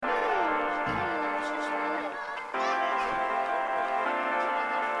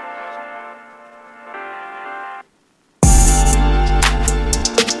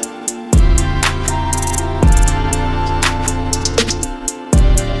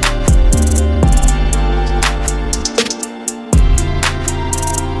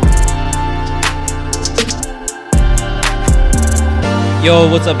Yo,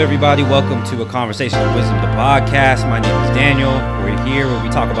 what's up, everybody? Welcome to a conversation of wisdom, the podcast. My name is Daniel. We're here where we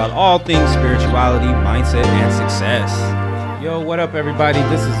talk about all things spirituality, mindset, and success. Yo, what up, everybody?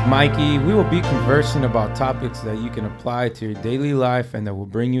 This is Mikey. We will be conversing about topics that you can apply to your daily life and that will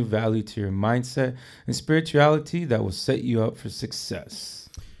bring you value to your mindset and spirituality that will set you up for success.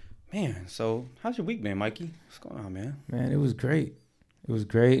 Man, so how's your week been, Mikey? What's going on, man? Man, it was great. It was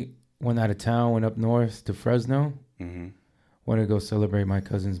great. Went out of town, went up north to Fresno. Wanted to go celebrate my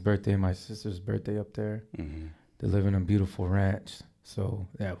cousin's birthday, my sister's birthday up there. They live in a beautiful ranch, so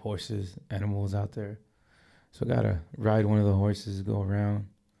they have horses, animals out there. So I got to ride one of the horses, go around.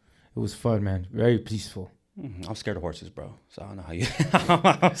 It was fun, man. Very peaceful. I'm scared of horses, bro. So I don't know how you...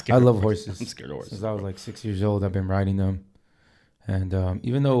 I love horses. I'm scared of horses. Since I was like 6 years old, I've been riding them. And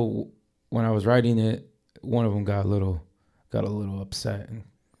even though when I was riding it, one of them got a little upset. And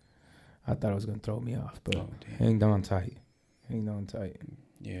I thought it was going to throw me off. But hang on tight.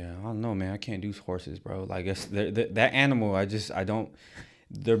 Yeah, I don't know, man. I can't do horses, bro. Like, that animal, I don't...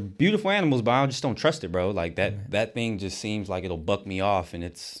 They're beautiful animals, but I just don't trust it, bro. Like that thing just seems like it'll buck me off, and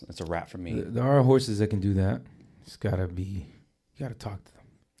it's a wrap for me. There are horses that can do that. You gotta talk to them.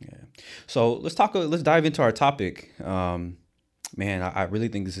 Yeah. So let's dive into our topic. Man, I really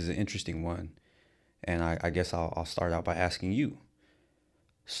think this is an interesting one, and I guess I'll start out by asking you.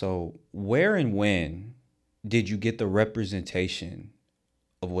 So where and when did you get the representation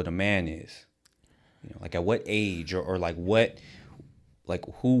of what a man is? You know, like at what age or like what? Like,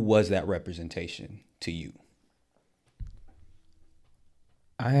 who was that representation to you?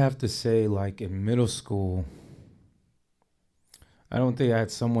 I have to say, like, in middle school, I don't think I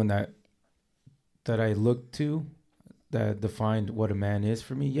had someone that I looked to that defined what a man is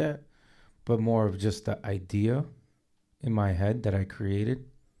for me yet, but more of just the idea in my head that I created.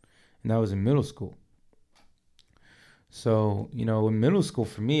 And that was in middle school. So, you know, in middle school,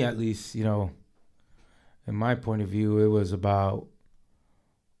 for me at least, you know, in my point of view, it was about,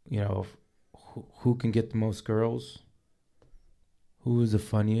 you know, who can get the most girls, who is the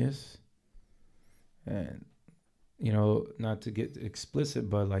funniest, and, you know, not to get explicit,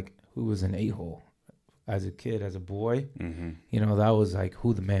 but like who was an a-hole as a kid, as a boy. You know, that was like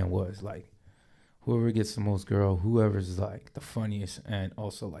who the man was. Like whoever gets the most girl, whoever's like the funniest, and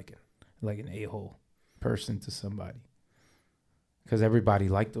also like an a-hole person to somebody, because everybody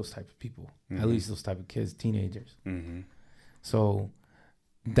liked those type of people, at least those type of kids, teenagers. So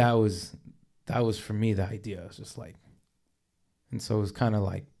that was for me the idea. It was just like, and so it was kind of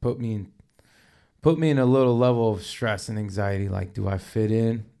like put me in a little level of stress and anxiety. Like, do I fit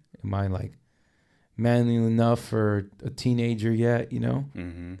in? Am I like manly enough for a teenager yet? You know.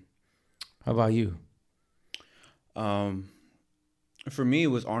 How about you? For me, it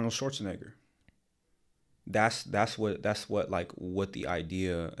was Arnold Schwarzenegger. That's what like what the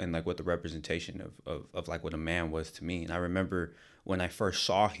idea and like what the representation of like what a man was to me. And I remember when I first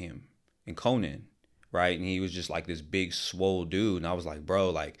saw him in Conan, right? And he was just like this big swole dude. And I was like, bro,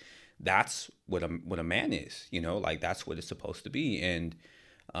 like that's what a man is, you know, like that's what it's supposed to be. And,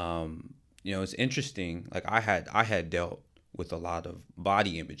 you know, it's interesting. Like I had dealt with a lot of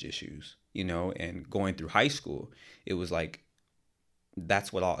body image issues, you know, and going through high school, it was like,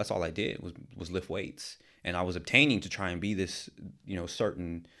 that's all I did was lift weights. And I was obtaining to try and be this, you know,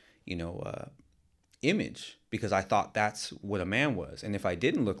 certain, you know, image, because I thought that's what a man was. And if I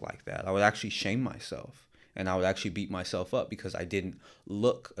didn't look like that, I would actually shame myself, and I would actually beat myself up because I didn't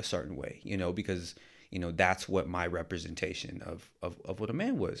look a certain way, you know, because, you know, that's what my representation of what a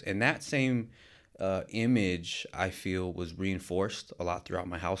man was. And that same image, I feel, was reinforced a lot throughout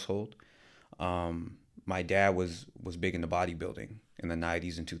my household. My dad was big into bodybuilding in the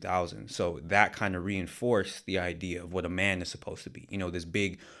 90s and 2000s. So that kind of reinforced the idea of what a man is supposed to be. You know, this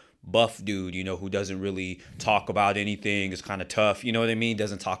big buff dude, you know, who doesn't really talk about anything, is kind of tough, you know what I mean?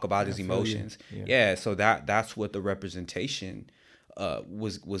 Doesn't talk about his emotions. Yeah, so that's what the representation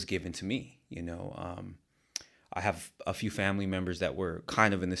was given to me, you know. I have a few family members that were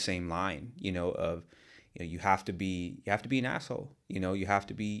kind of in the same line, you know, of, you know, you have to be an asshole, you know, you have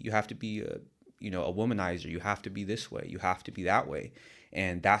to be a, you know, a womanizer, you have to be this way, you have to be that way.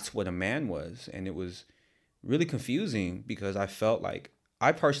 And that's what a man was. And it was really confusing because I felt like,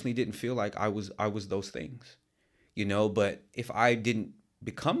 I personally didn't feel like I was those things, you know, but if I didn't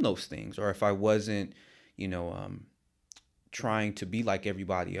become those things, or if I wasn't, you know, trying to be like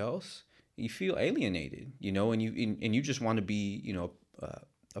everybody else, you feel alienated, you know, and you just want to be, you know,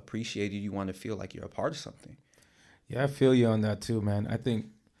 appreciated. You want to feel like you're a part of something. Yeah, I feel you on that too, man. I think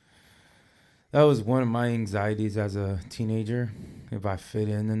that was one of my anxieties as a teenager, if I fit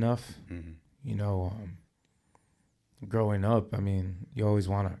in enough. You know, growing up, I mean, you always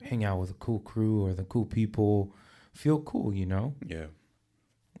want to hang out with a cool crew or the cool people, feel cool, you know? Yeah.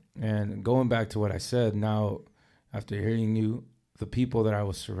 And going back to what I said, now after hearing you, the people that I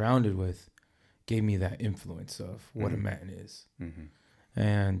was surrounded with gave me that influence of what a man is.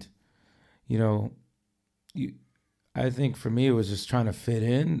 And, you know, you, I think for me, it was just trying to fit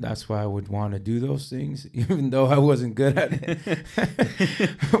in. That's why I would want to do those things, even though I wasn't good at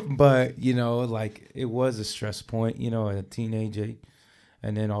it. But, you know, like it was a stress point, you know, at a teenage age.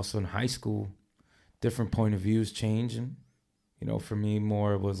 And then also in high school, different point of views change. And, you know, for me,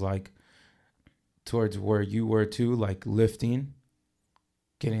 more it was like towards where you were too, like lifting,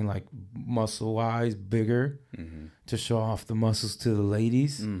 getting like muscle wise bigger to show off the muscles to the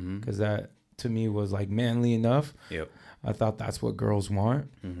ladies. Because that to me was like manly enough. Yep. I thought that's what girls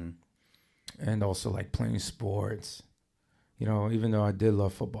want. And also like playing sports. You know, even though I did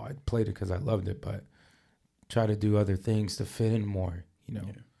love football, I played it because I loved it, but try to do other things to fit in more, you know.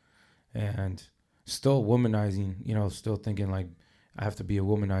 Yeah. And still womanizing, you know, still thinking like I have to be a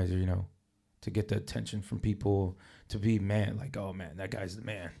womanizer, you know, to get the attention from people, to be man, like, oh man, that guy's the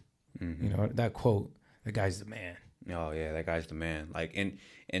man. You know, that quote, that guy's the man. Oh yeah, that guy's the man. Like and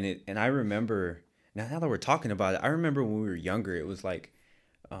I remember now that we're talking about it, I remember when we were younger, it was like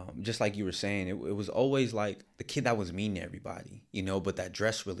just like you were saying, it was always like the kid that was mean to everybody, you know, but that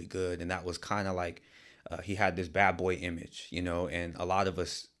dressed really good, and that was kind of like he had this bad boy image, you know, and a lot of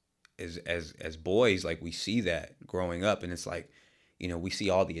us as boys, like we see that growing up, and it's like, you know, we see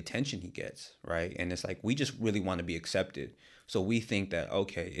all the attention he gets, right? And it's like we just really want to be accepted, so we think that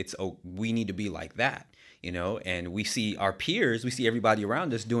okay, we need to be like that, you know, and we see our peers, we see everybody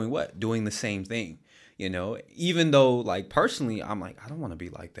around us doing the same thing. You know, even though like personally, I'm like, I don't want to be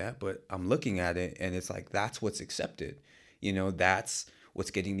like that, but I'm looking at it and it's like, that's what's accepted. You know, that's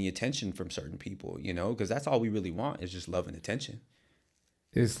what's getting the attention from certain people, you know, because that's all we really want is just love and attention.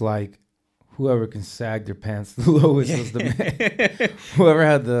 It's like whoever can sag their pants the lowest was the man. Whoever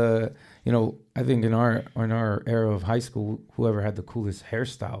had the, you know, I think in our era of high school, whoever had the coolest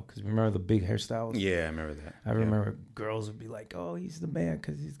hairstyle, because remember the big hairstyles? Yeah, I remember that. I remember girls would be like, oh, he's the man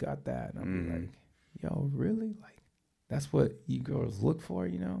because he's got that. And I'd be like, yo, really? Like, that's what you girls look for,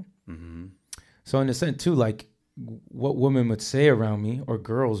 you know? So in a sense, too, like, what women would say around me or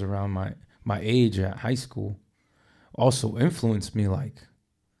girls around my age at high school also influenced me, like,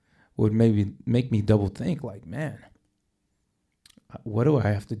 would maybe make me double think, like, man, what do I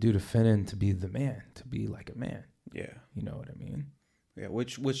have to do to fit in to be the man, to be like a man? Yeah. You know what I mean? Yeah,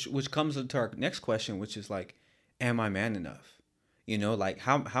 which comes into our next question, which is like, am I man enough? You know, like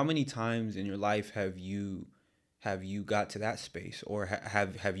how many times in your life have you got to that space, or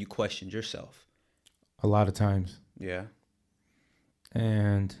have you questioned yourself? A lot of times. Yeah.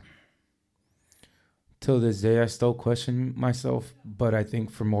 And till this day, I still question myself, but I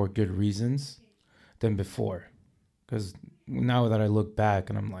think for more good reasons than before. Because now that I look back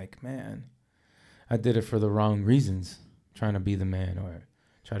and I'm like, man, I did it for the wrong reasons, trying to be the man or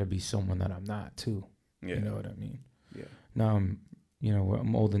try to be someone that I'm not too. Yeah. You know what I mean? Yeah. Now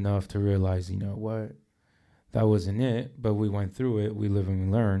I'm old enough to realize, you know what, that wasn't it, but we went through it. We live and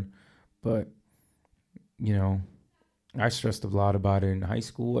we learn. But, you know, I stressed a lot about it in high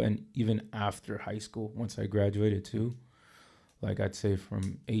school and even after high school, once I graduated too. Like I'd say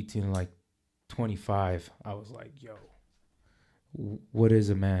from 18 to like 25, I was like, yo, what is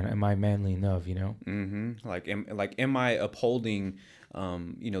a man? Am I manly enough, you know? Like, am I upholding,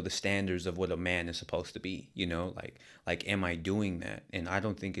 you know, the standards of what a man is supposed to be, you know, like, am I doing that? And I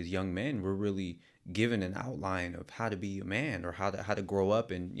don't think as young men, we're really given an outline of how to be a man or how to grow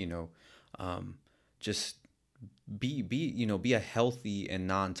up and, you know, just be a healthy and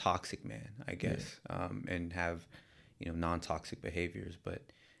non-toxic man, I guess, and have, you know, non-toxic behaviors. But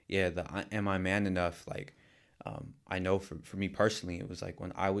yeah, am I man enough? Like, I know for me personally, it was like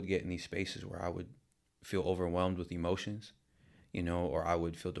when I would get in these spaces where I would feel overwhelmed with emotions, you know, or I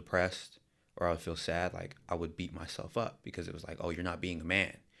would feel depressed or I would feel sad, like I would beat myself up because it was like, oh, you're not being a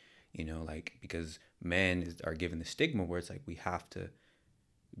man, you know, like because men are given the stigma where it's like we have to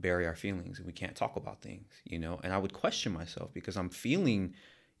bury our feelings and we can't talk about things, you know, and I would question myself because I'm feeling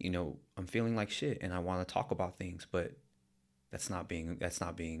like shit and I want to talk about things, but that's not being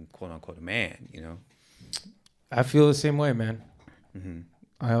quote unquote a man, you know. I feel the same way, man.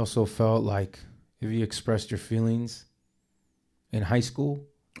 I also felt like if you expressed your feelings in high school,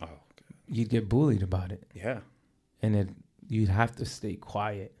 you'd get bullied about it. Yeah. And you'd have to stay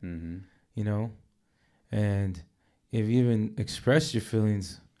quiet, you know? And if you even express your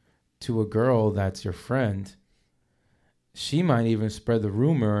feelings to a girl that's your friend, she might even spread the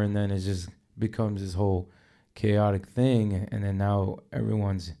rumor and then it just becomes this whole chaotic thing, and then now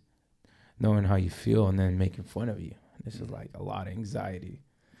everyone's knowing how you feel and then making fun of you. This is like a lot of anxiety,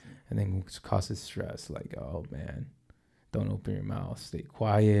 and then it causes stress. Like, oh man, don't open your mouth, stay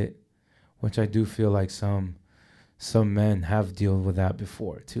quiet. Which I do feel like some men have dealt with that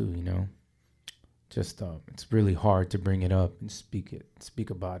before too. You know, just it's really hard to bring it up and speak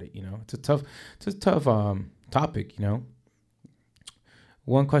about it. You know, it's a tough topic. You know,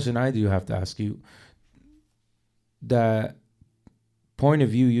 one question I do have to ask you: that point of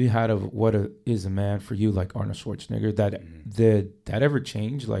view you had of what is a man for you, like Arnold Schwarzenegger, did that ever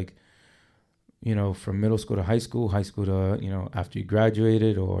change? Like, you know, from middle school to high school to, you know, after you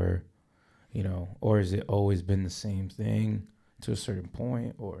graduated, or, you know, or has it always been the same thing to a certain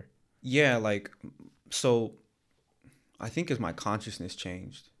point? Or Yeah, like, so I think as my consciousness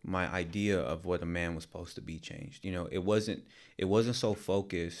changed, my idea of what a man was supposed to be changed. You know, it wasn't so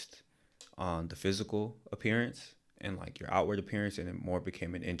focused on the physical appearance and like your outward appearance, and it more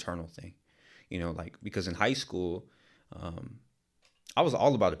became an internal thing. You know, like, because in high school, um, I was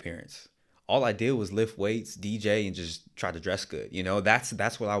all about appearance. All I did was lift weights, DJ, and just try to dress good. You know, that's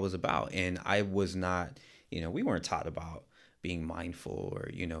what I was about. And I was not, you know, we weren't taught about being mindful or,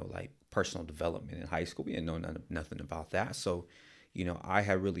 you know, like personal development in high school. We didn't know nothing about that. So, you know, I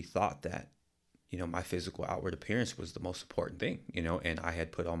had really thought that, you know, my physical outward appearance was the most important thing, you know, and I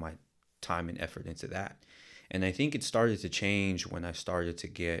had put all my time and effort into that. And I think it started to change when I started to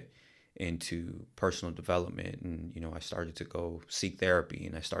get into personal development, and, you know, I started to go seek therapy,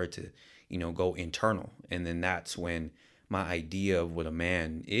 and I started to, you know, go internal. And then that's when my idea of what a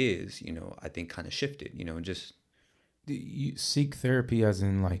man is, you know, I think kind of shifted, you know, and just, do you seek therapy as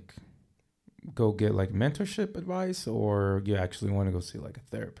in like go get like mentorship advice, or you actually want to go see like a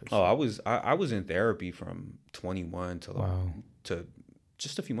therapist? oh, I was in therapy from 21 Wow. to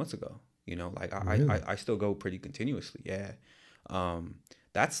just a few months ago. You know, like Really? I still go pretty continuously. Yeah. Um,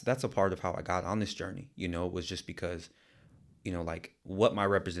 that's a part of how I got on this journey, you know, was just because, you know, like what my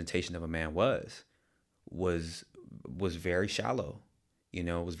representation of a man was was very shallow, you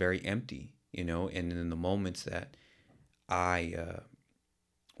know, it was very empty, you know, and in the moments that I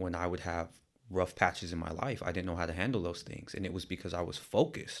when I would have rough patches in my life, I didn't know how to handle those things. And it was because I was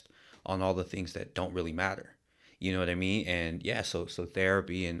focused on all the things that don't really matter. You know what I mean? And yeah, so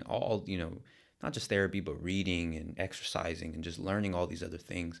therapy and all, you know, not just therapy, but reading and exercising and just learning all these other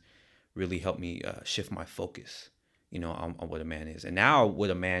things really helped me shift my focus, you know, on what a man is. And now what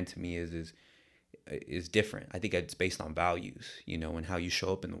a man to me is different. I think it's based on values, you know, and how you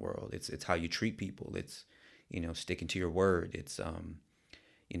show up in the world. It's how you treat people. It's, you know, sticking to your word. It's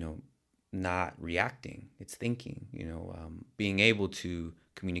you know, not reacting. It's thinking, you know, being able to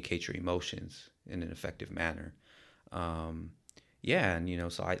communicate your emotions in an effective manner. Um, yeah, and, you know,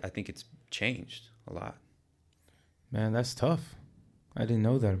 so I think it's changed a lot. Man, that's tough. I didn't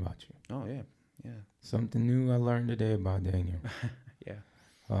know that about you. Oh yeah, yeah, Something new I learned today about Daniel. yeah.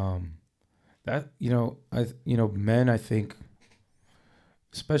 Um, that men, I think,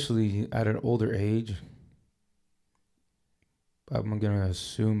 especially at an older age, I'm gonna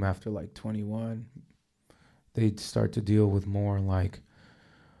assume after like 21, they'd start to deal with more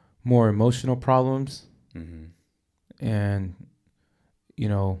emotional problems. Mm-hmm. And, you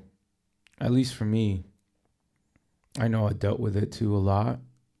know, at least for me, I know I dealt with it too a lot.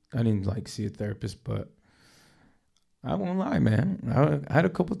 I didn't like see a therapist, but I won't lie, man. I had a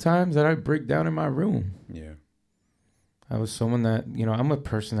couple times that I'd break down in my room. Yeah. I was someone that, you know, I'm a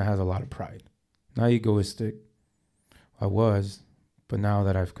person that has a lot of pride. Not egoistic. I was, but now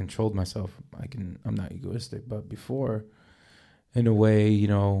that I've controlled myself, I'm not egoistic. But before, in a way, you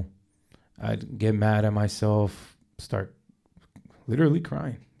know, I'd get mad at myself, start literally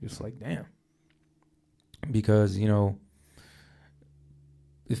crying, just like, damn. Because, you know,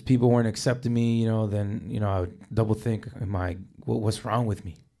 if people weren't accepting me, you know, then, you know, I would double think, what's wrong with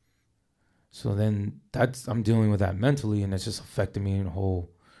me? So then I'm dealing with that mentally, and it's just affecting me in a whole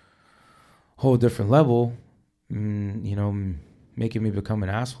different level. You know, making me become an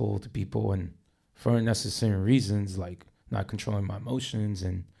asshole to people, and for unnecessary reasons, like not controlling my emotions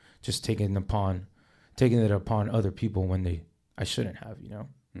and just taking it upon other people when I shouldn't have, you know.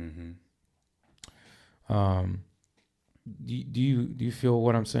 Mm-hmm. Do you feel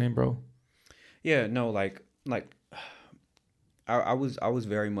what I'm saying, bro? Yeah. No. Like I was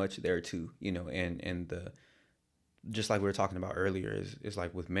very much there too. You know, and the just like we were talking about earlier is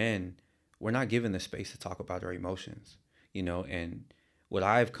like with men, we're not given the space to talk about our emotions. You know, and what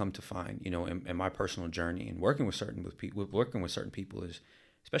I've come to find, you know, in my personal journey and working with certain people is,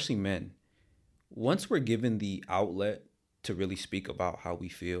 especially men, once we're given the outlet to really speak about how we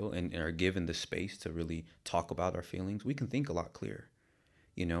feel and are given the space to really talk about our feelings, we can think a lot clearer,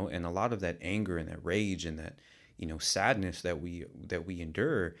 you know. And a lot of that anger and that rage and that, you know, sadness that we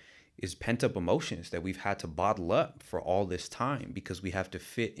endure is pent up emotions that we've had to bottle up for all this time, because we have to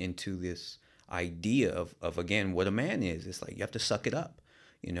fit into this idea of again what a man is. It's like you have to suck it up,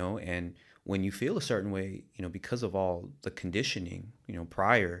 you know. And when you feel a certain way, you know, because of all the conditioning, you know,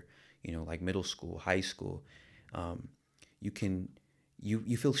 prior, you know, like middle school, high school, you can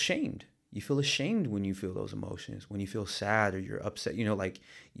you feel shamed. You feel ashamed when you feel those emotions, when you feel sad or you're upset, you know, like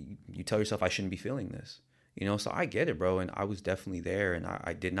you tell yourself, I shouldn't be feeling this, you know. So I get it, bro. And I was definitely there, and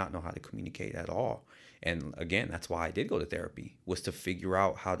I did not know how to communicate at all. And again, that's why I did go to therapy, was to figure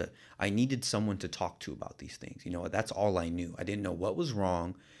out how to, I needed someone to talk to about these things. You know, that's all I knew. I didn't know what was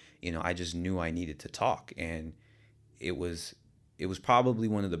wrong. You know, I just knew I needed to talk. And it was, it was probably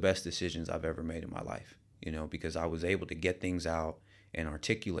one of the best decisions I've ever made in my life, you know, because I was able to get things out and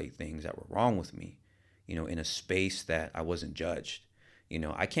articulate things that were wrong with me, you know, in a space that I wasn't judged. You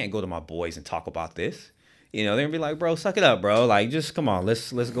know, I can't go to my boys and talk about this. You know, they're gonna be like, bro, suck it up, bro. Like, just come on,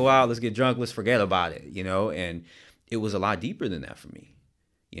 let's go out, let's get drunk, let's forget about it, you know. And it was a lot deeper than that for me,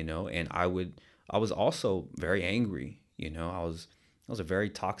 you know. And I was also very angry, you know. I was a very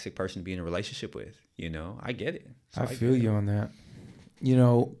toxic person to be in a relationship with, you know. I get it. So I feel you on that. You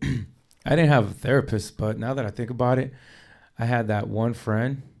know, I didn't have a therapist, but now that I think about it, I had that one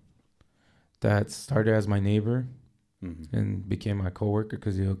friend that started as my neighbor and became my coworker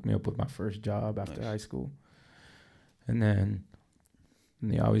because he hooked me up with my first job after high school. And then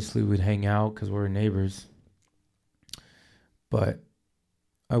obviously we'd hang out because we were neighbors. But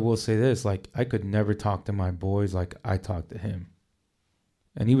I will say this, like, I could never talk to my boys like I talked to him.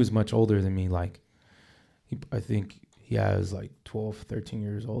 And he was much older than me. Like, I think he has like 12, 13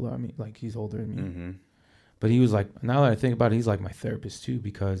 years older. I mean, like, he's older than me. Mm-hmm. But he was like, now that I think about it, he's like my therapist too,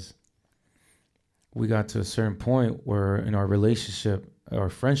 because we got to a certain point where in our relationship,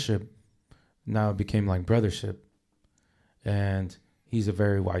 our friendship, now it became like brothership. And he's a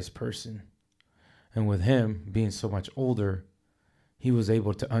very wise person. And with him being so much older, he was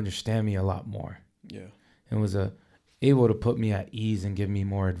able to understand me a lot more. Yeah. And was able to put me at ease and give me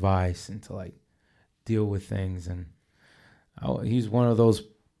more advice and to like deal with things. And he's one of those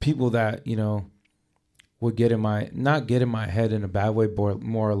people that, you know, would not get in my head in a bad way, but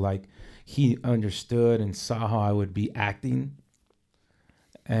more like he understood and saw how I would be acting.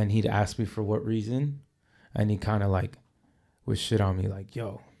 And he'd ask me for what reason. And he kind of like would shit on me like,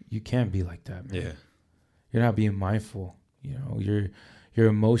 yo, you can't be like that, man. Yeah. You're not being mindful. You know, your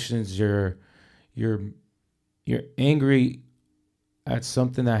emotions, you're angry at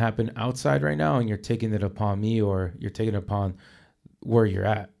something that happened outside right now, and you're taking it upon me, or you're taking it upon where you're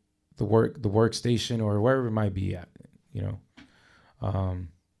at, the workstation, or wherever it might be at, you know.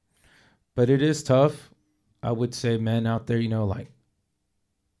 But it is tough. I would say, men out there, you know, like,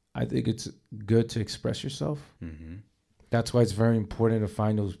 I think it's good to express yourself. Mm-hmm. That's why it's very important to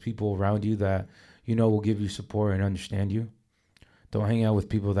find those people around you that, you know, will give you support and understand you. Don't hang out with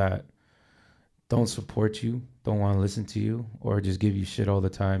people that don't support you, don't want to listen to you, or just give you shit all the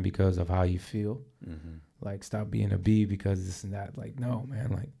time because of how you feel. Mm-hmm. Like, stop being a bee because this and that. Like, no,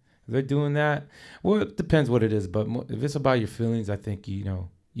 man. Like, if they're doing that, well, it depends what it is. But if it's about your feelings, I think, you know,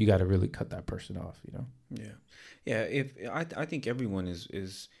 you got to really cut that person off, you know? Yeah. Yeah. If I think everyone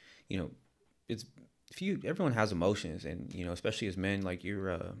is, you know, everyone has emotions, and, you know, especially as men, like,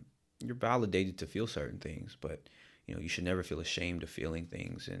 you're validated to feel certain things, but, you know, you should never feel ashamed of feeling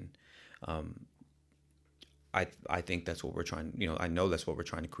things. And, I think that's what we're trying, you know, I know that's what we're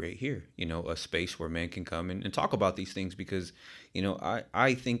trying to create here, you know, a space where men can come and talk about these things, because, you know,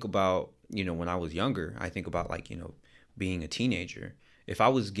 I think about, you know, when I was younger, I think about, like, you know, being a teenager. If I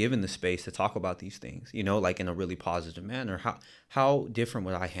was given the space to talk about these things, you know, like in a really positive manner, how different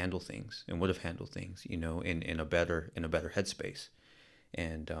would I handle things and would have handled things, you know, in a better headspace.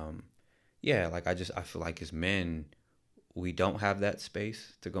 And, yeah, like, I feel like as men, we don't have that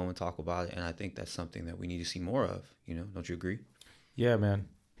space to go and talk about it. And I think that's something that we need to see more of, you know, don't you agree? Yeah, man.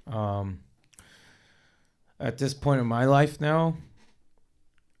 At this point in my life now,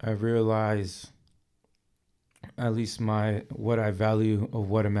 I realize at least what I value of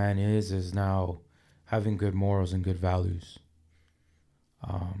what a man is now having good morals and good values.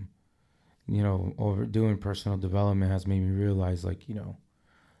 You know, over doing personal development has made me realize, like, you know,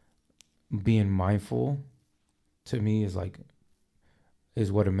 being mindful to me is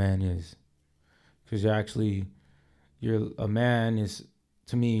what a man is. Because a man is,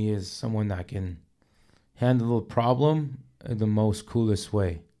 to me, is someone that can handle a problem in the most coolest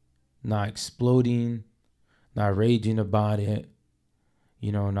way, not exploding, not raging about it,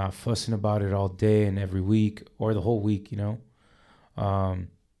 you know, not fussing about it all day and every week or the whole week, you know. Um,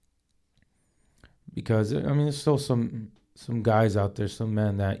 because I mean, there's still some guys out there, some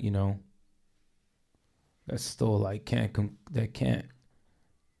men that, you know, that still like that can't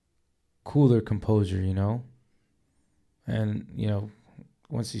cool their composure, you know. And you know,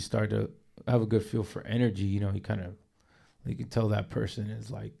 once you start to have a good feel for energy, you know, you can tell that person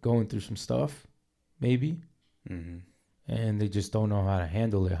is like going through some stuff, maybe, and they just don't know how to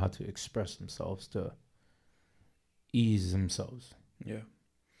handle it, how to express themselves to ease themselves. Yeah.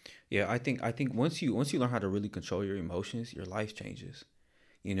 Yeah, I think once you learn how to really control your emotions, your life changes.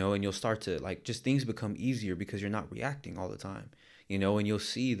 You know, and you'll start to like just things become easier because you're not reacting all the time. You know, and you'll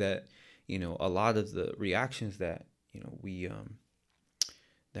see that, you know, a lot of the reactions that, you know, we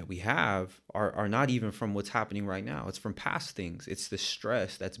have are not even from what's happening right now. It's from past things. It's the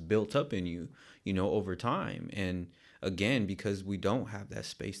stress that's built up in you, you know, over time. And again, because we don't have that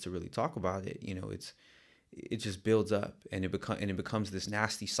space to really talk about it, you know, it just builds up, and it becomes this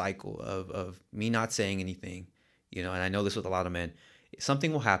nasty cycle of me not saying anything, you know. And I know this with a lot of men.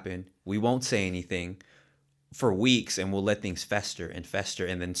 Something will happen, we won't say anything for weeks, and we'll let things fester and fester,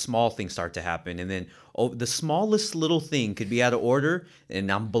 and then small things start to happen, and then the smallest little thing could be out of order,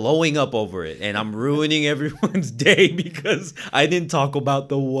 and I'm blowing up over it, and I'm ruining everyone's day because I didn't talk about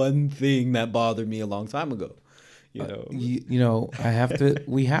the one thing that bothered me a long time ago. You know, you know,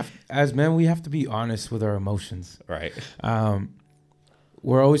 as men, we have to be honest with our emotions. right?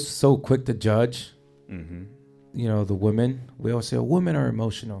 We're always so quick to judge. Mm-hmm. You know, the women. We always say, oh, women are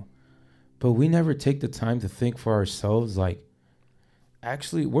emotional, but we never take the time to think for ourselves. Like,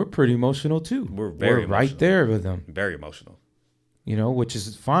 actually, we're pretty emotional too. We're very right emotional. there with them. Very emotional. You know, which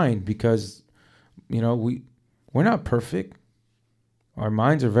is fine because, you know, we're not perfect. Our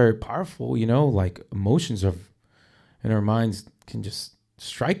minds are very powerful. You know, like emotions are. And our minds can just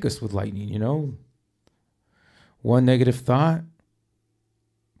strike us with lightning, you know. One negative thought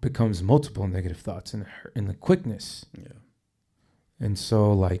becomes multiple negative thoughts in the quickness. Yeah. And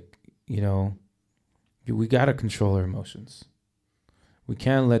so, like, you know, we got to control our emotions. We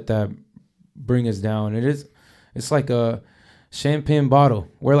can't let that bring us down. It's like a champagne bottle.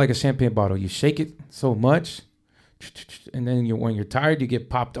 We're like a champagne bottle. You shake it so much, and then when you're tired, you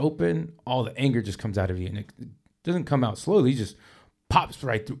get popped open. All the anger just comes out of you, and it doesn't come out slowly. It just pops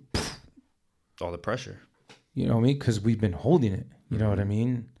right through. All the pressure. You know what I mean? Because we've been holding it. You know what I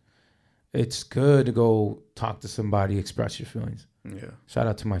mean? It's good to go talk to somebody, express your feelings. Yeah. Shout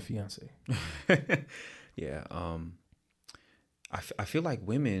out to my fiance. Yeah. I feel like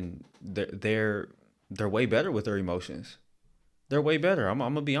women, they're way better with their emotions. They're way better. I'm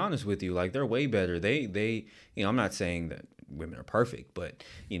gonna be honest with you. Like, they're way better. They you know, I'm not saying that women are perfect, but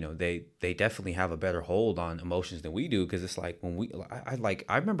you know, they definitely have a better hold on emotions than we do. Because it's like when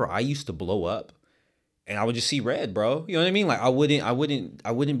I remember I used to blow up, and I would just see red, bro. You know what I mean? Like, I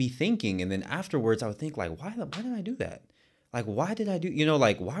wouldn't be thinking, and then afterwards I would think like, why did I do that? Like, why did I do? You know,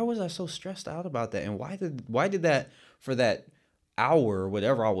 like, why was I so stressed out about that? And why did that, for that hour or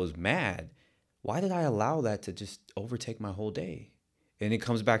whatever I was mad? Why did I allow that to just overtake my whole day? And it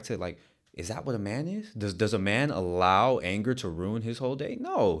comes back to like, is that what a man is? Does a man allow anger to ruin his whole day?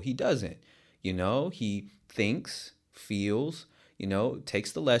 No, he doesn't. You know, he thinks, feels, you know,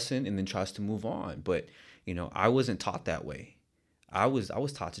 takes the lesson and then tries to move on. But, you know, I wasn't taught that way. I was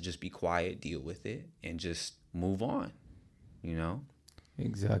taught to just be quiet, deal with it, and just move on, you know?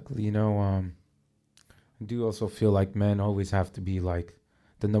 Exactly. You know, I do also feel like men always have to be like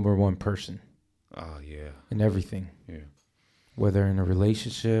the number one person. Oh, yeah. In everything. Yeah. Whether in a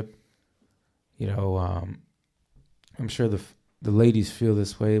relationship, you know, I'm sure the ladies feel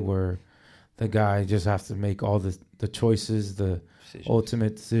this way, where the guy just has to make all the choices, the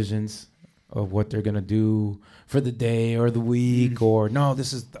ultimate decisions of what they're going to do for the day or the week, or no,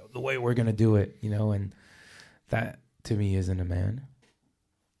 this is the way we're going to do it, you know, and that to me isn't a man.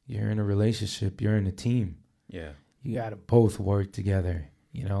 You're in a relationship, you're in a team. Yeah. You got to both work together.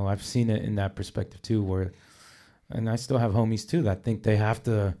 You know, I've seen it in that perspective too, and I still have homies too that think they have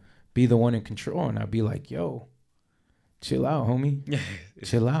to be the one in control. And I'd be like, yo, chill out, homie.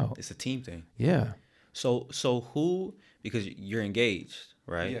 Chill out. It's a team thing. Yeah. So who, because you're engaged,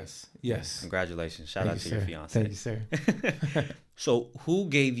 right? Yes. Congratulations. Shout out to your fiance. Thank you, sir. So who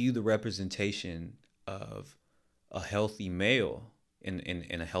gave you the representation of a healthy male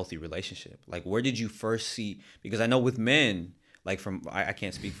in a healthy relationship? Like, where did you first see? Because I know with men, like, I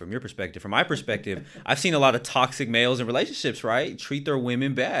can't speak from your perspective. From my perspective, I've seen a lot of toxic males in relationships, right? Treat their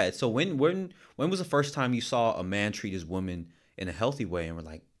women bad. So when was the first time you saw a man treat his woman in a healthy way and were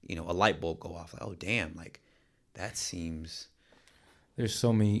like, you know, a light bulb go off? Like, oh, damn, like, That seems. There's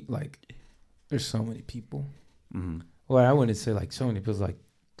so many people. Mm-hmm. Well, I wouldn't say like so many people, like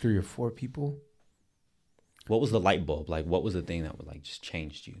 3 or 4 people. What was the light bulb? Like, what was the thing that would like just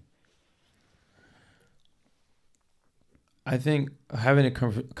changed you? I think having a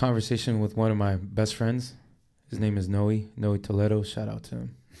conversation with one of my best friends, his name is Noe Toledo. Shout out to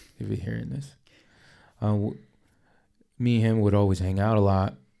him if you're hearing this. Me and him would always hang out a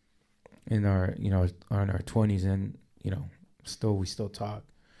lot in our, on our 20s, and we still talk.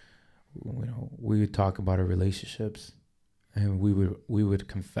 We would talk about our relationships, and we would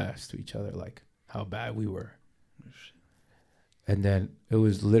confess to each other like how bad we were. And then it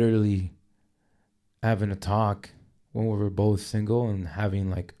was literally having a talk when we were both single and having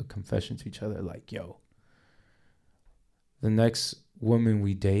like a confession to each other, like, yo, the next woman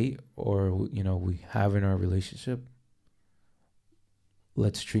we date or, we have in our relationship,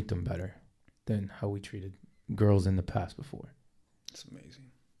 let's treat them better than how we treated girls in the past before. It's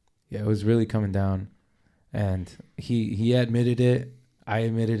amazing. Yeah, it was really coming down, and he admitted it. I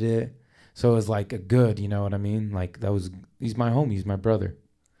admitted it. So it was like a good, you know what I mean? Like he's my homie, he's my brother.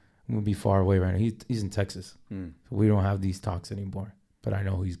 I'm gonna be far away right now. He's in Texas. So we don't have these talks anymore. But I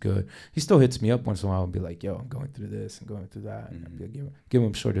know he's good. He still hits me up once in a while and be like, yo, I'm going through this and going through that. And I'll be like, give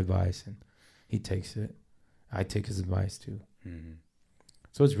him short advice, and he takes it. I take his advice too. Mm-hmm.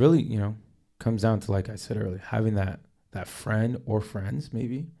 So it's really, comes down to, like I said earlier, having that friend or friends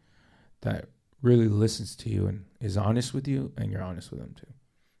maybe that really listens to you and is honest with you, and you're honest with them too.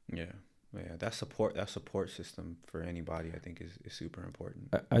 Yeah. Yeah, that support system for anybody, I think, is super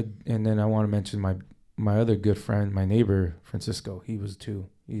important. And then I want to mention my other good friend, my neighbor Francisco. He was too.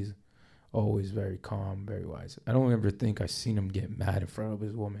 He's always very calm, very wise. I don't ever think I seen him get mad in front of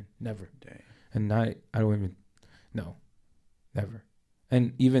his woman. Never. Dang. And I don't even. No, never.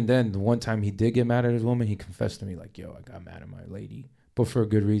 And even then, the one time he did get mad at his woman, he confessed to me like, "Yo, I got mad at my lady, but for a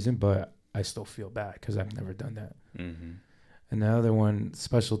good reason. But I still feel bad because I've never done that." Mm-hmm. And the other one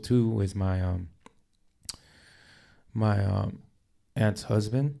special too is my aunt's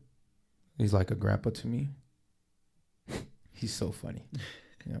husband. He's like a grandpa to me. He's so funny.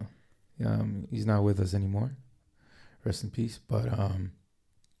 He's not with us anymore. Rest in peace. But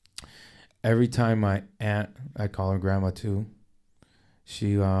every time my aunt, I call her grandma too,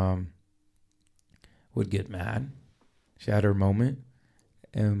 she would get mad. She had her moment,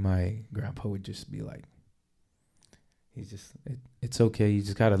 and my grandpa would just be like, it's okay. You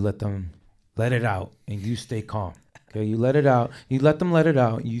just gotta let it out, and you stay calm. Okay, you let it out. You let them let it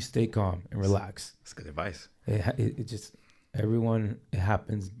out. You stay calm and relax. That's good advice. It just it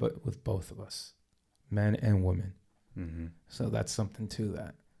happens, but with both of us, men and women. Mm-hmm. So that's something too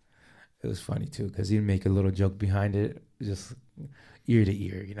that it was funny too, because he'd make a little joke behind it, just ear to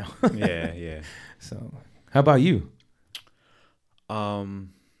ear, Yeah. So, how about you? I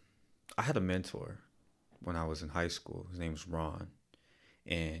had a mentor when I was in high school. His name was Ron,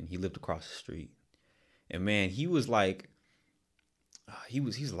 and he lived across the street. And man, he was like,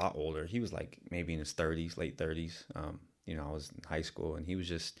 he's a lot older. He was like maybe in his 30s, late 30s. I was in high school, and he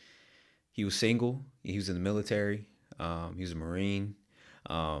was single. He was in the military. He was a Marine.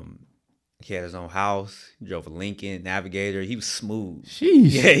 He had his own house. He drove a Lincoln Navigator. He was smooth.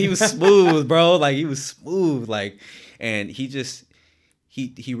 Sheesh. Yeah, he was smooth, bro. Like, he was smooth. Like, and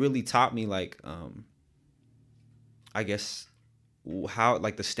he really taught me, like, I guess, how,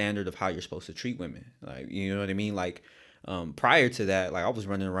 like, the standard of how you're supposed to treat women. Like, you know what I mean? Like, prior to that, like, I was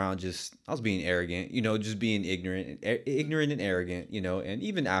running around I was being arrogant, just being ignorant and arrogant, and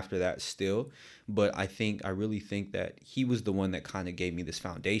even after that still. But I really think that he was the one that kind of gave me this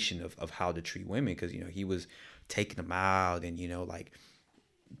foundation of how to treat women, because, he was taking them out and, like,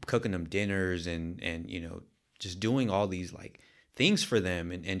 cooking them dinners and just doing all these, like, things for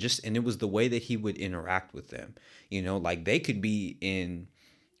them, and it was the way that he would interact with them, like, they could be in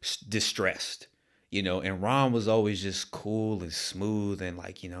distressed, and Ron was always just cool and smooth and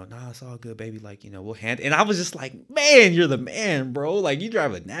like, nah, it's all good, baby. Like, we'll handle. And I was just like, man, you're the man, bro. Like, you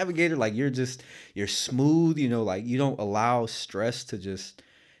drive a Navigator, like, you're smooth, like, you don't allow stress to just,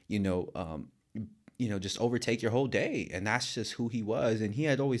 just overtake your whole day. And that's just who he was. And he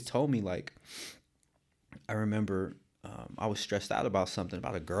had always told me, like, I remember I was stressed out about something,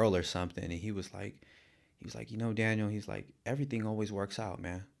 about a girl or something. And he was like, Daniel, he's like, everything always works out,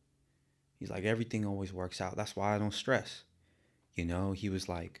 man. He's like, everything always works out. That's why I don't stress. He was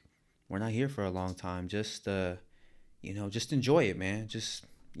like, we're not here for a long time. Just, just enjoy it, man. Just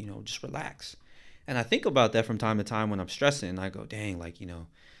relax. And I think about that from time to time when I'm stressing, and I go, dang, like,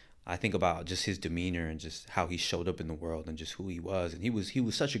 I think about just his demeanor and just how he showed up in the world and just who he was. And he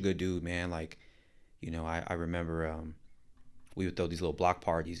was such a good dude, man. Like, I remember we would throw these little block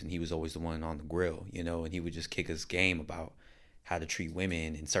parties, and he was always the one on the grill, and he would just kick us game about how to treat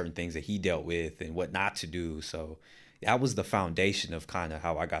women and certain things that he dealt with and what not to do. So that was the foundation of kind of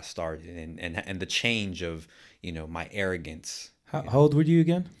how I got started, and the change of, my arrogance. How old were you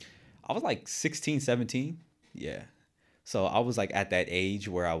again? I was like 16, 17. Yeah. So I was like at that age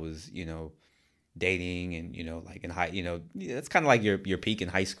where I was, dating and, like in high, it's kind of like your peak in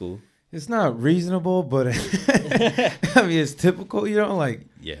high school. It's not reasonable, but I mean, it's typical, like,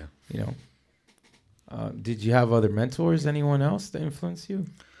 Yeah. Did you have other mentors, anyone else that influenced you?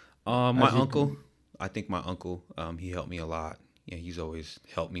 My uncle, I think my uncle, he helped me a lot. Yeah. He's always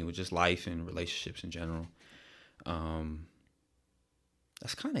helped me with just life and relationships in general.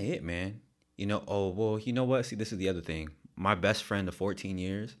 That's kind of it, man. Oh, well, you know what? See, this is the other thing. My best friend of 14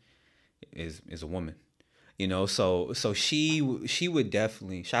 years is a woman. So she would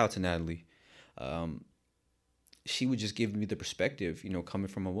definitely, shout out to Natalie. She would just give me the perspective, coming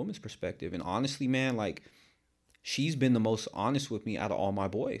from a woman's perspective. And honestly, man, like, she's been the most honest with me out of all my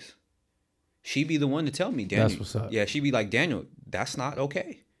boys. She'd be the one to tell me, Daniel. That's what's up. Yeah, she'd be like, Daniel, that's not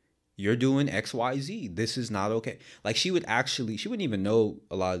okay. You're doing X, Y, Z. This is not okay. Like, she wouldn't even know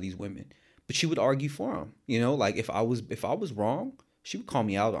a lot of these women, but she would argue for them. Like, if I was wrong, she would call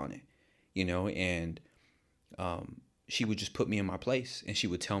me out on it. And she would just put me in my place, and she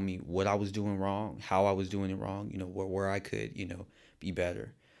would tell me what I was doing wrong, how I was doing it wrong, where I could, be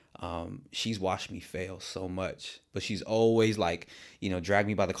better. She's watched me fail so much, but she's always like, drag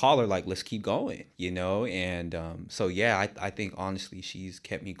me by the collar, like, let's keep going, and so yeah, I think honestly she's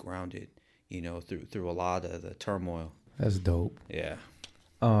kept me grounded, through a lot of the turmoil. That's dope. Yeah.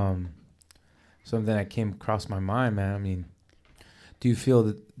 Something that came across my mind, man. I mean, do you feel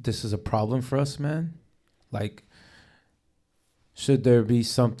that this is a problem for us, man? Like, should there be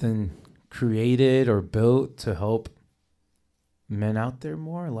something created or built to help men out there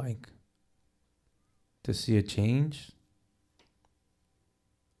more, like, to see a change?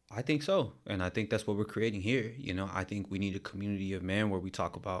 I think so. And I think that's what we're creating here. I think we need a community of men where we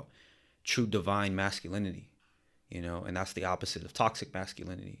talk about true divine masculinity, and that's the opposite of toxic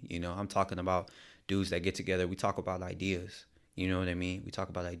masculinity. I'm talking about dudes that get together. We talk about ideas. You know what I mean? We talk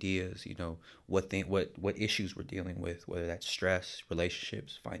about ideas, what issues we're dealing with, whether that's stress,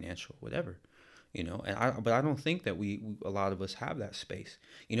 relationships, financial, whatever. But I don't think that a lot of us have that space.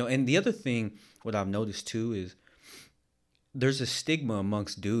 And the other thing, what I've noticed too, is there's a stigma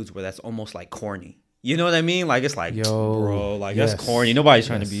amongst dudes where that's almost like corny. You know what I mean? Like, it's like, bro, like, yes, that's corny. Nobody's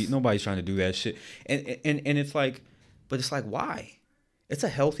trying to do that shit. And it's like, but it's like, why? It's a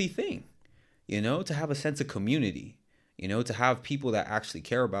healthy thing, to have a sense of community, to have people that actually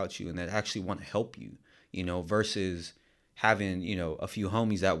care about you and that actually want to help you, versus having, a few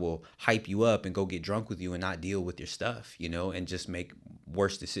homies that will hype you up and go get drunk with you and not deal with your stuff, and just make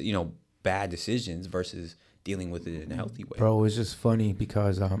bad decisions versus dealing with it in a healthy way. Bro, it's just funny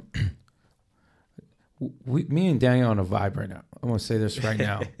because me and Daniel on a vibe right now. I'm gonna say this right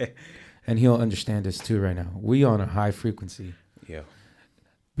now, and he'll understand this too right now. We on a high frequency. Yeah.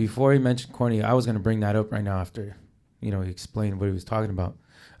 Before he mentioned corny, I was gonna bring that up right now after, he explained what he was talking about.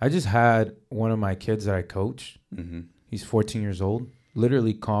 I just had one of my kids that I coach. Mm-hmm. He's 14 years old.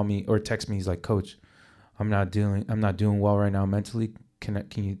 Literally call me or text me. He's like, Coach, I'm not doing well right now mentally. Can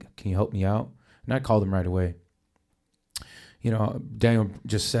you help me out? And I called him right away. Daniel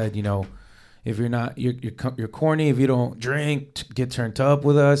just said, if you're not, you're corny if you don't drink, get turned up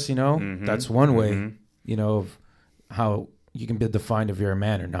with us. Mm-hmm. That's one way, mm-hmm. Of how you can be defined if you're a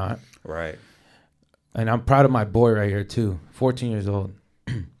man or not. Right. And I'm proud of my boy right here too. 14 years old.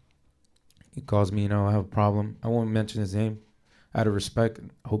 He calls me, I have a problem. I won't mention his name out of respect.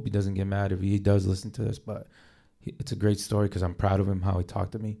 I hope he doesn't get mad if he does listen to this, but it's a great story because I'm proud of him, how he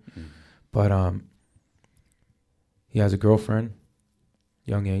talked to me. Mm. But he has a girlfriend,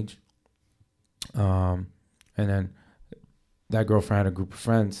 young age. And then that girlfriend had a group of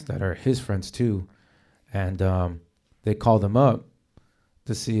friends that are his friends too. And they called him up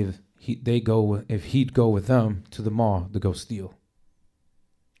to see if he'd go with them to the mall to go steal.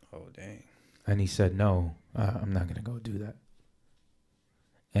 Oh, dang. And he said, no, I'm not going to go do that.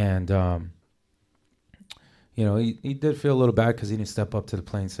 And, he did feel a little bad because he didn't step up to the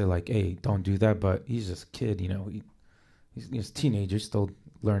plate and say, like, hey, don't do that. But he's just a kid, he's a teenager, still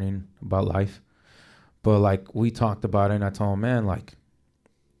learning about life. But, like, we talked about it, and I told him, man, like,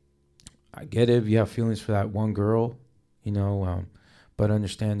 I get it if you have feelings for that one girl, but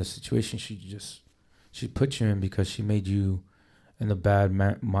understand the situation she put you in because she made you in a bad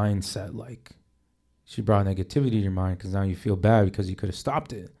mindset. Like, she brought negativity to your mind because now you feel bad because you could have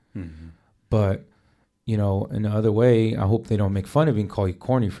stopped it. Mm-hmm. But you know, in the other way, I hope they don't make fun of you and call you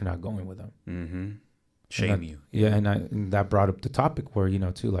corny for not going with them. Mm-hmm. Shame you. Yeah, and that brought up the topic where, you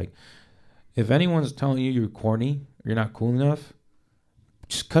know, too, like, if anyone's telling you you're corny, you're not cool enough,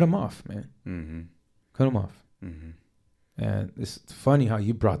 just cut them off, man. Mm-hmm. Cut them off. Mm-hmm. And it's funny how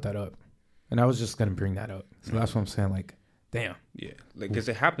you brought that up. And I was just going to bring that up. So that's what I'm saying, like, damn. Yeah, like, because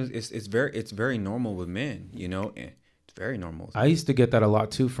it happens. It's very normal with men, you know, and it's very normal. I used to get that a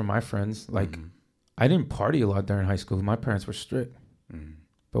lot, too, from my friends. Like, I didn't party a lot during high school. My parents were strict. Mm-hmm.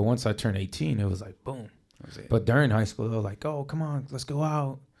 But once I turned 18, it was like, boom. But during high school, they were like, oh, come on, let's go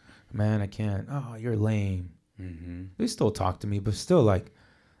out. Man, I can't. Oh, you're lame. Mm-hmm. They still talk to me, but still, like,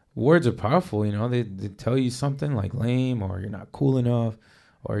 words are powerful, you know. They tell you something like lame, or you're not cool enough,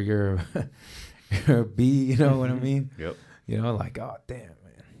 or you're a B, you know what I mean? Yep. You know, like, oh, damn,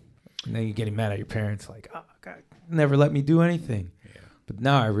 man. And then you're getting mad at your parents, like, oh, God, never let me do anything. Yeah. But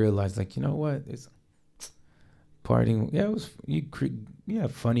now I realize, like, you know what? It's partying. Yeah, it was, you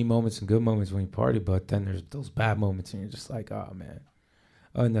have funny moments and good moments when you party, but then there's those bad moments, and you're just like, oh, man,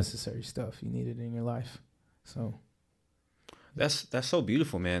 unnecessary stuff. You need it in your life. So that's so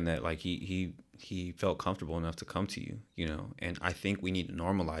beautiful, man, that like he felt comfortable enough to come to you, you know. And I think we need to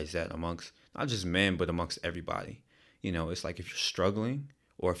normalize that amongst not just men, but amongst everybody. You know, it's like if you're struggling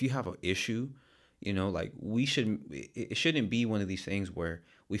or if you have an issue, you know, like it shouldn't be one of these things where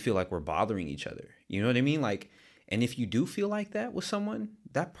we feel like we're bothering each other. You know what I mean? Like, and if you do feel like that with someone,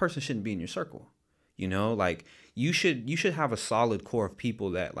 that person shouldn't be in your circle. You know, like you should have a solid core of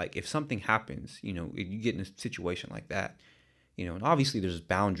people that, like, if something happens, you know, if you get in a situation like that, you know, and obviously there's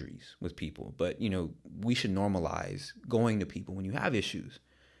boundaries with people, but, you know, we should normalize going to people when you have issues,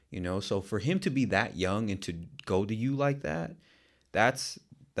 you know. So for him to be that young and to go to you like that, that's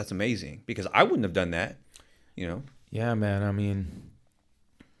amazing, because I wouldn't have done that, you know. Yeah, man. I mean,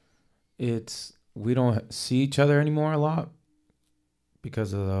 we don't see each other anymore a lot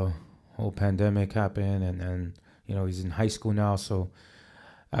because of the whole pandemic happened, and then, you know, he's in high school now. So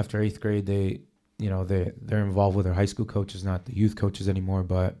after 8th grade, they're involved with their high school coaches, not the youth coaches anymore.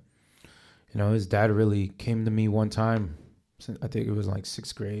 But, you know, his dad really came to me one time. I think it was like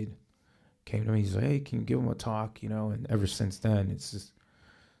 6th grade. Came to me. He's like, hey, can you give him a talk? You know, and ever since then, it's just,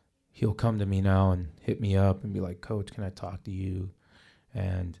 he'll come to me now and hit me up and be like, Coach, can I talk to you?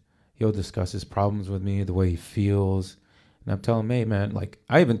 And he'll discuss his problems with me, the way he feels. And I'm telling him, hey, man, like,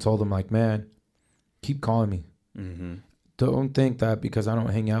 I even told him, like, man, keep calling me. Mm-hmm. Don't think that because I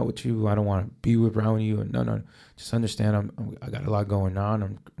don't hang out with you, I don't want to be around you. No. Just understand I got a lot going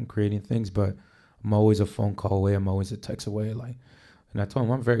on. I'm creating things, but I'm always a phone call away. I'm always a text away. Like, and I told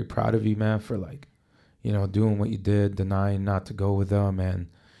him, I'm very proud of you, man, for, like, you know, doing what you did, denying not to go with them. And,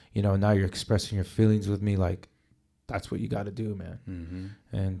 you know, now you're expressing your feelings with me. Like, that's what you got to do, man.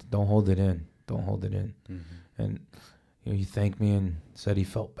 Mm-hmm. And don't hold it in. Mm-hmm. And, you know, he thanked me and said he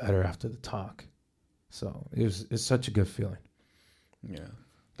felt better after the talk. So it's such a good feeling. Yeah.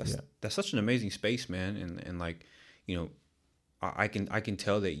 That's such an amazing space, man. And like, you know, I can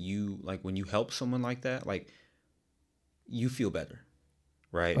tell that you, like, when you help someone like that, like, you feel better,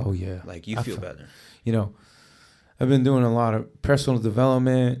 right? Oh yeah. Like, you feel better. You know, I've been doing a lot of personal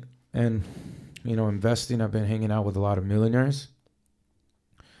development and, you know, investing. I've been hanging out with a lot of millionaires,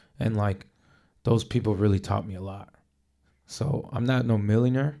 and, like, those people really taught me a lot. So I'm not no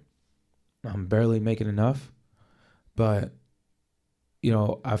millionaire. I'm barely making enough. But, you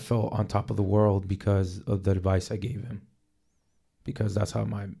know, I felt on top of the world because of the advice I gave him. Because that's how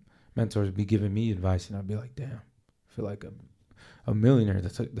my mentors would be giving me advice. And I'd be like, damn, I feel like a millionaire.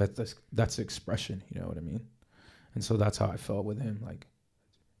 That's the expression, you know what I mean? And so that's how I felt with him. Like,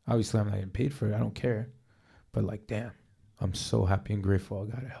 obviously I'm not getting paid for it. I don't care. But, like, damn, I'm so happy and grateful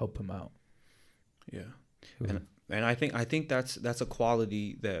I got to help him out. Yeah. And I think that's a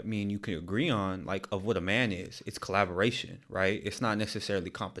quality that me and you can agree on, like, of what a man is. It's collaboration, right? It's not necessarily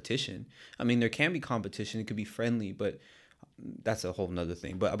competition. I mean, there can be competition. It could be friendly, but that's a whole nother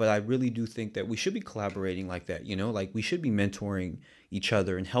thing. But I really do think that we should be collaborating like that, you know? Like, we should be mentoring each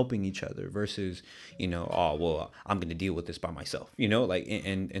other and helping each other versus, you know, oh, well, I'm going to deal with this by myself, you know? Like,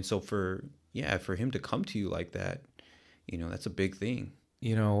 and so for him to come to you like that, you know, that's a big thing.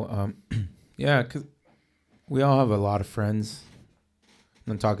 You know, yeah, because we all have a lot of friends.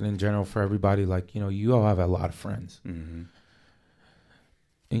 I'm talking in general for everybody. Like, you know, you all have a lot of friends. Mm-hmm.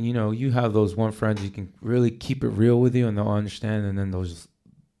 And, you know, you have those one friends you can really keep it real with you and they'll understand. And then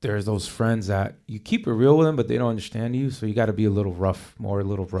there's those friends that you keep it real with them, but they don't understand you. So you got to be a little rough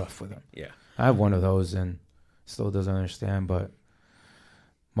with them. Yeah. I have one of those and still doesn't understand, but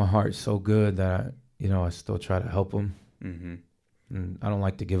my heart's so good that, I still try to help them. Mm-hmm. And I don't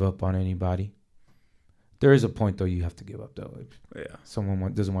like to give up on anybody. there is a point though you have to give up though. If Yeah.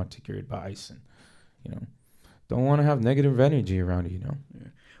 someone doesn't want to take your advice, and don't want to have negative energy around you.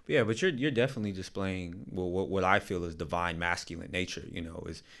 Yeah. But you're definitely displaying what I feel is divine masculine nature.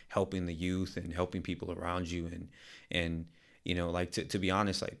 Is helping the youth and helping people around you, and like to be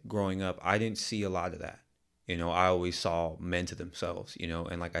honest, like growing up, I didn't see a lot of that. I always saw men to themselves.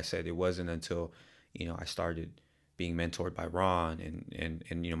 And like I said, it wasn't until I started being mentored by Ron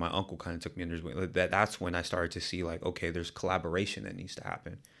and my uncle kind of took me under his wing. That's when I started to see like, okay, there's collaboration that needs to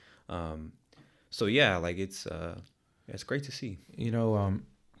happen. So yeah, like it's great to see.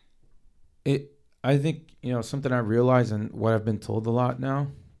 I think something I realize and what I've been told a lot now,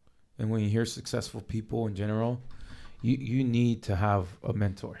 and when you hear successful people in general, you need to have a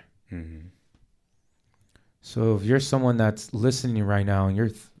mentor. Mm-hmm. So if you're someone that's listening right now and you're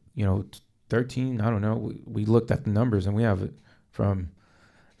 13, I don't know, we looked at the numbers and we have it from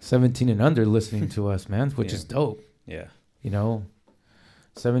 17 and under listening to us, man, which is dope. Yeah.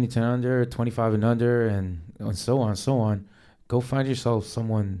 70 and under, 25 and under, and so on. Go find yourself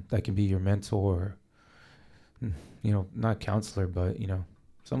someone that can be your mentor, not counselor, but,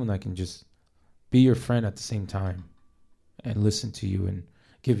 someone that can just be your friend at the same time and listen to you and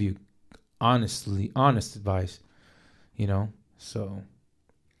give you honest advice, so,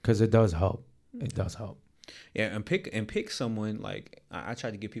 because it does help. It does help. Yeah. And pick someone, like I try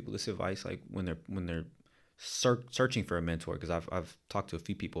to give people this advice, like when they're searching for a mentor, because I've talked to a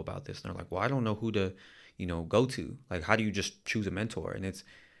few people about this and they're like, well, I don't know who to go to. Like, how do you just choose a mentor? And it's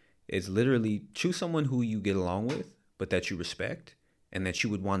literally choose someone who you get along with, but that you respect and that you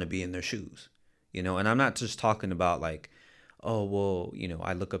would want to be in their shoes, and I'm not just talking about like, oh, well,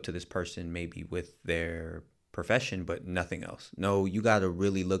 I look up to this person maybe with their profession, but nothing else. No, you got to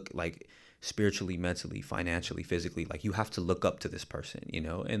really look like spiritually, mentally, financially, physically, like you have to look up to this person,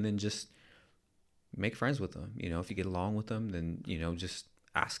 and then just make friends with them. If you get along with them, then, just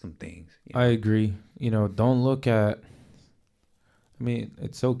ask them things. I agree. Don't look at,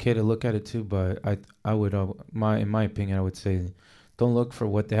 it's okay to look at it too, but I would, in my opinion, I would say, don't look for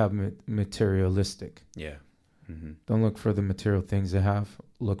what they have materialistic. Yeah. Mm-hmm. Don't look for the material things they have.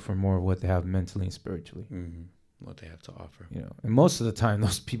 Look for more of what they have mentally and spiritually. Mm-hmm. What they have to offer. And most of the time,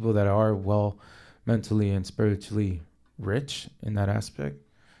 those people that are well mentally and spiritually rich in that aspect,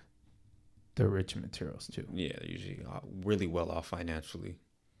 they're rich in materials too. Yeah, they're usually really well off financially.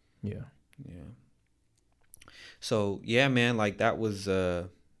 Yeah. So yeah, man, like that was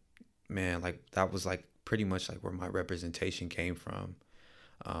like pretty much like where my representation came from.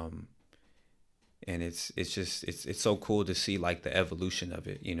 And it's so cool to see like the evolution of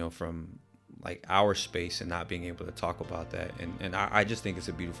it, from like our space and not being able to talk about that. And I just think it's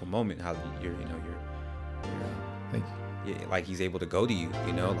a beautiful moment how you're Thank you. Yeah, like he's able to go to you,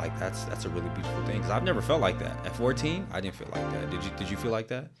 like that's a really beautiful thing. 'Cause I've never felt like that. At 14, I didn't feel like that. Did you feel like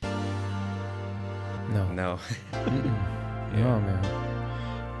that? No. No. Yeah. No, man.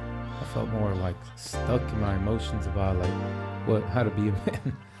 I felt more like stuck in my emotions about like how to be a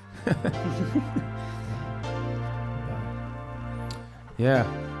man. Yeah.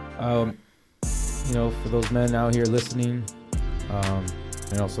 For those men out here listening,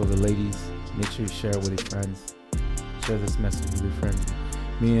 and also the ladies, make sure you share it with your friends. Share this message with your friends.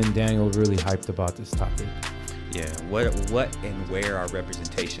 Me and Daniel are really hyped about this topic. Yeah, what and where our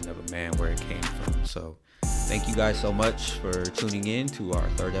representation of a man, where it came from. So thank you guys so much for tuning in to our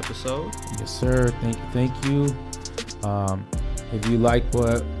 3rd episode. Yes, sir. Thank you. If you like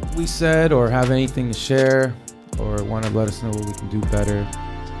what we said or have anything to share or want to let us know what we can do better,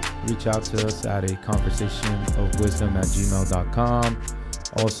 reach out to us at aconversationofwisdom@gmail.com.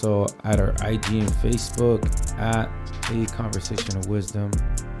 Also at our IG and Facebook at A Conversation of Wisdom.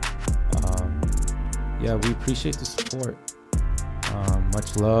 We appreciate the support.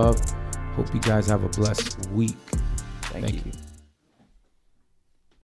 Much love. Hope you guys have a blessed week. Thank you.